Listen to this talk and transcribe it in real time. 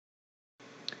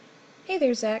Hey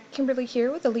there, Zach. Kimberly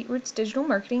here with Elite Roots Digital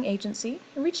Marketing Agency.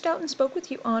 I reached out and spoke with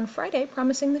you on Friday,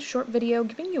 promising this short video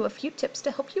giving you a few tips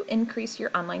to help you increase your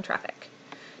online traffic.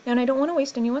 Now, and I don't want to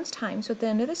waste anyone's time, so at the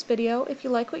end of this video, if you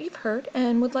like what you've heard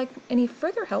and would like any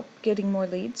further help getting more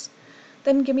leads,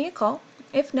 then give me a call.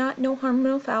 If not, no harm,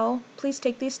 no foul. Please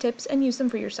take these tips and use them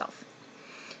for yourself.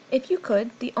 If you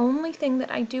could, the only thing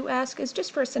that I do ask is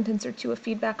just for a sentence or two of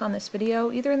feedback on this video,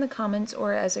 either in the comments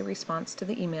or as a response to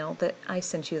the email that I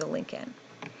sent you the link in.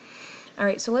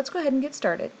 Alright, so let's go ahead and get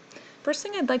started. First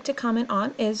thing I'd like to comment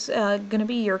on is going to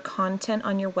be your content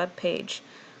on your web page.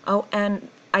 Oh, and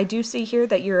I do see here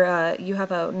that you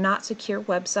have a not secure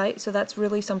website, so that's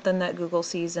really something that Google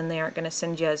sees and they aren't going to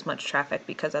send you as much traffic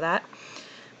because of that.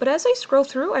 But as I scroll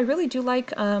through, I really do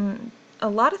like a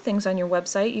lot of things on your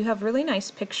website. You have really nice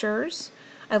pictures.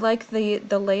 I like the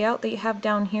layout that you have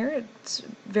down here. It's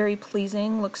very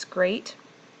pleasing, looks great.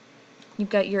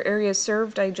 You've got your areas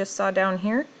served, I just saw down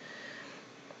here.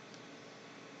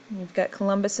 You've got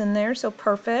Columbus in there, so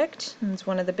perfect. It's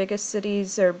one of the biggest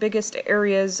cities or biggest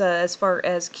areas as far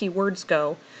as keywords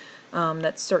go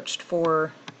that's searched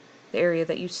for the area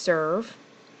that you serve.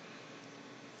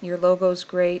 Your logo's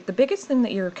great. The biggest thing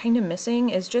that you're kind of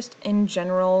missing is just in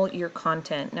general your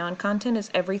content. Now, and content is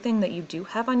everything that you do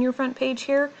have on your front page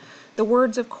here. The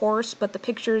words, of course, but the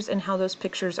pictures and how those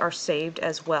pictures are saved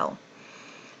as well.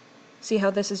 See how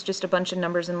this is just a bunch of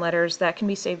numbers and letters? That can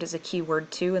be saved as a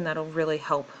keyword too, and that'll really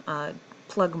help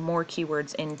plug more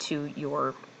keywords into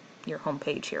your home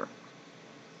page here.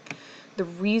 The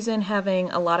reason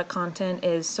having a lot of content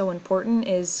is so important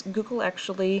is Google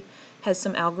actually has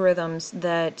some algorithms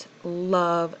that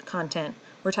love content.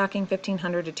 We're talking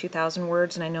 1,500 to 2,000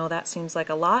 words, and I know that seems like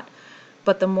a lot,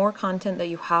 but the more content that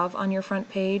you have on your front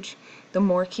page, the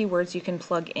more keywords you can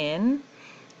plug in,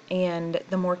 and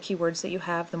the more keywords that you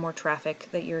have, the more traffic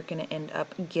that you're going to end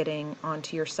up getting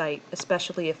onto your site,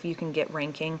 especially if you can get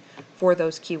ranking for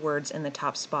those keywords in the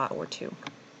top spot or two.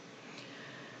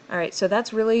 Alright, so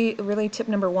that's really tip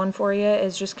number one for you,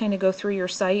 is just kind of go through your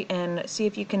site and see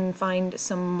if you can find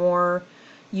some more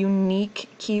unique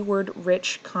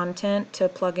keyword-rich content to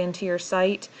plug into your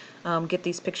site. Get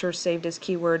these pictures saved as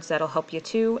keywords, that'll help you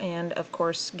too, and of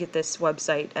course get this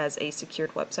website as a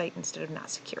secured website instead of not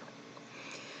secure.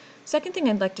 Second thing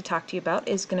I'd like to talk to you about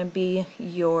is going to be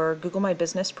your Google My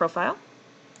Business profile.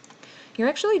 You're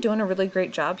actually doing a really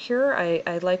great job here.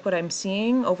 I like what I'm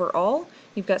seeing overall.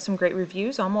 You've got some great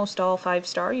reviews, almost all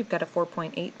 5-star. You've got a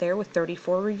 4.8 there with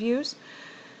 34 reviews.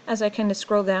 As I kind of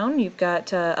scroll down, you've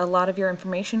got a lot of your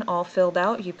information all filled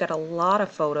out. You've got a lot of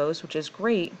photos, which is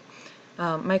great.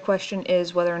 My question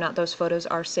is whether or not those photos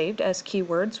are saved as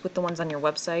keywords with the ones on your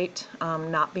website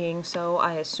not being so.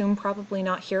 I assume probably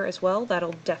not here as well.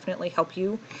 That'll definitely help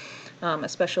you.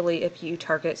 Especially if you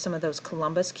target some of those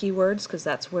Columbus keywords, because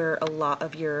that's where a lot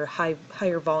of your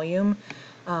higher volume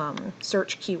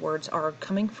search keywords are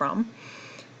coming from.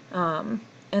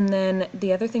 And then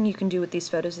the other thing you can do with these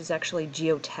photos is actually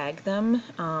geotag them,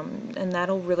 and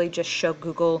that'll really just show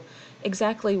Google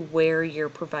exactly where you're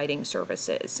providing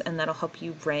services, and that'll help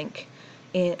you rank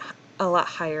in a lot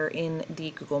higher in the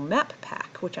Google Map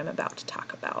Pack, which I'm about to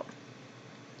talk about.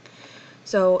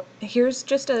 So here's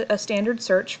just a standard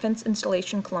search, fence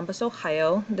installation, Columbus,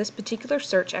 Ohio. This particular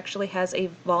search actually has a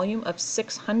volume of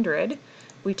 600.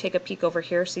 We take a peek over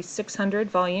here, see 600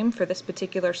 volume for this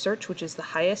particular search, which is the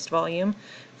highest volume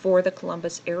for the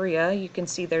Columbus area. You can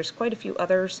see there's quite a few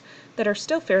others that are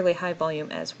still fairly high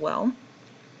volume as well.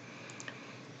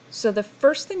 So the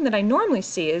first thing that I normally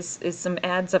see is some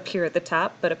ads up here at the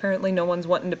top, but apparently no one's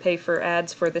wanting to pay for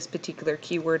ads for this particular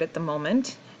keyword at the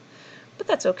moment. But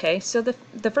that's okay. So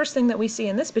the first thing that we see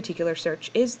in this particular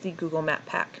search is the Google Map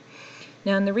Pack.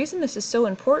 Now, and the reason this is so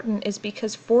important is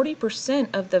because 40%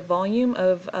 of the volume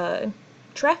of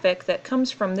traffic that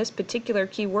comes from this particular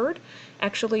keyword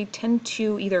actually tend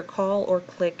to either call or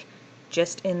click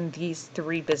just in these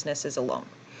 3 businesses alone.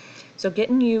 So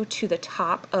getting you to the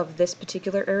top of this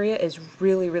particular area is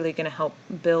really going to help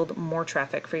build more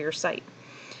traffic for your site.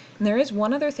 And there is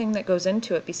one other thing that goes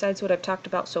into it besides what I've talked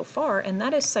about so far, and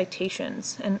that is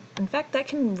citations. And in fact, that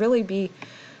can really be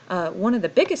one of the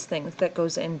biggest things that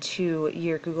goes into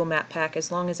your Google Map Pack,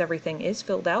 as long as everything is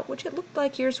filled out, which it looked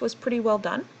like yours was pretty well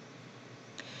done.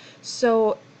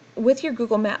 So with your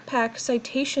Google Map Pack,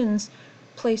 citations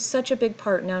play such a big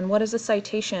part. Now, and what is a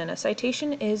citation? A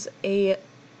citation is a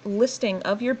listing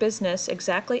of your business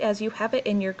exactly as you have it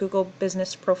in your Google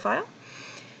Business profile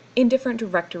in different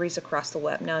directories across the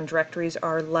web. Now, and directories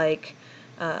are like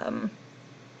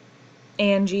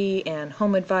Angie and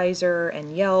Home Advisor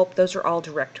and Yelp, those are all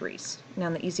directories. Now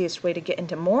the easiest way to get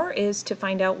into more is to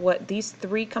find out what these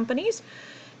 3 companies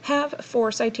have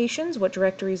for citations, what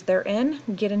directories they're in,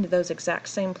 get into those exact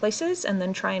same places, and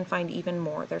then try and find even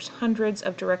more. There's hundreds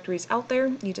of directories out there,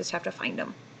 you just have to find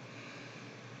them.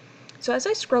 So as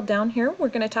I scroll down here, we're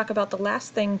going to talk about the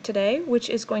last thing today, which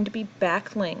is going to be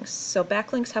backlinks. So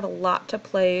backlinks have a lot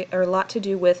to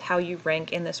do with how you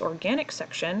rank in this organic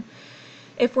section.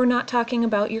 If we're not talking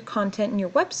about your content and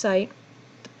your website,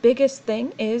 the biggest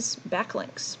thing is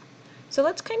backlinks. So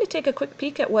let's kind of take a quick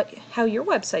peek at how your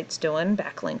website's doing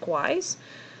backlink wise.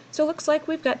 So it looks like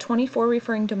we've got 24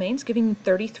 referring domains giving you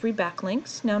 33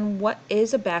 backlinks. Now what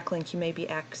is a backlink, you may be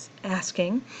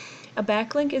asking? A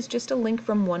backlink is just a link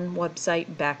from one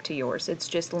website back to yours. It's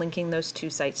just linking those 2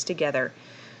 sites together.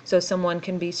 So someone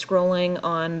can be scrolling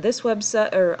on this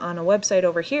website or on a website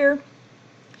over here,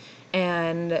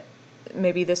 and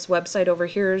maybe this website over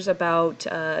here is about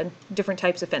different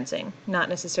types of fencing. Not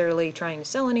necessarily trying to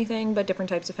sell anything, but different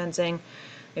types of fencing.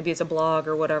 Maybe it's a blog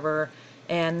or whatever.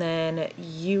 And then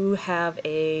you have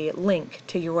a link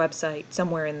to your website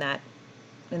somewhere in that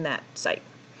site.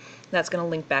 That's going to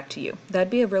link back to you. That'd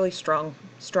be a really strong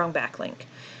backlink.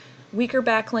 Weaker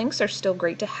backlinks are still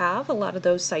great to have. A lot of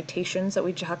those citations that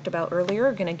we talked about earlier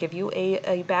are going to give you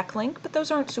a backlink, but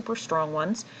those aren't super strong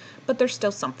ones, but they're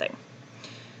still something.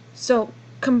 So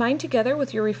combined together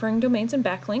with your referring domains and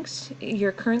backlinks,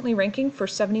 you're currently ranking for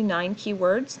 79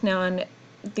 keywords. Now,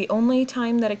 the only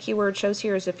time that a keyword shows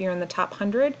here is if you're in the top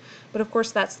 100, but of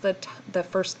course that's the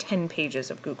first 10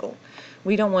 pages of Google.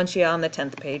 We don't want you on the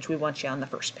 10th page, we want you on the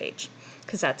first page,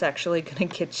 because that's actually going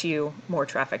to get you more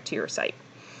traffic to your site.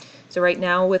 So right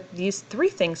now with these 3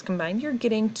 things combined, you're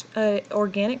getting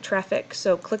organic traffic,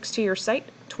 so clicks to your site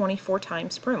 24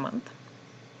 times per month.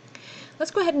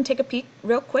 Let's go ahead and take a peek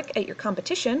real quick at your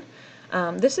competition.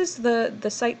 This is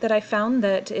the site that I found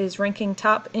that is ranking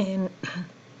top in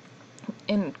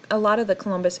a lot of the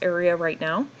Columbus area right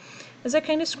now. As I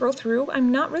kind of scroll through,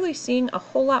 I'm not really seeing a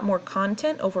whole lot more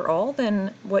content overall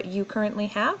than what you currently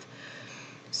have.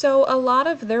 So a lot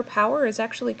of their power is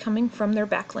actually coming from their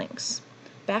backlinks.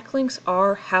 Backlinks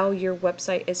are how your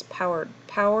website is powered.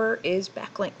 Power is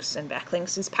backlinks, and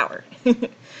backlinks is power.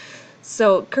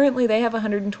 So currently they have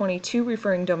 122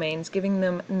 referring domains, giving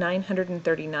them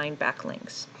 939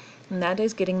 backlinks. And that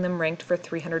is getting them ranked for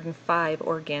 305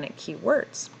 organic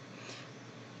keywords.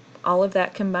 All of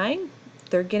that combined,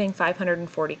 they're getting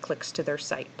 540 clicks to their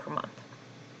site per month.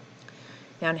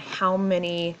 Now, how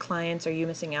many clients are you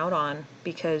missing out on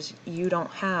because you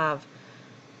don't have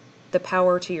the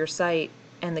power to your site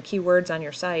and the keywords on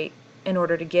your site in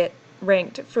order to get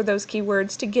ranked for those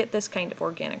keywords to get this kind of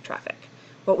organic traffic?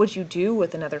 What would you do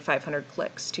with another 500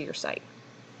 clicks to your site?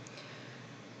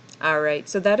 Alright,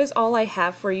 so that is all I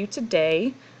have for you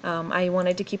today. I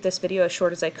wanted to keep this video as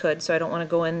short as I could, so I don't want to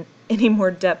go in any more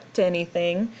depth to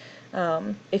anything.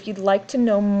 If you'd like to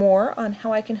know more on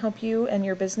how I can help you and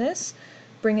your business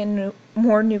bring in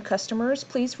more new customers,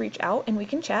 please reach out and we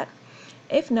can chat.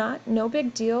 If not, no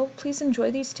big deal. Please enjoy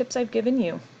these tips I've given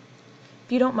you.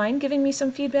 If you don't mind giving me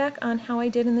some feedback on how I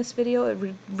did in this video, it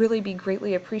would really be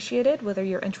greatly appreciated, whether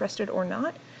you're interested or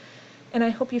not. And I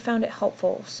hope you found it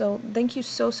helpful. So thank you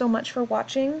so much for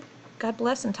watching. God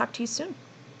bless and talk to you soon.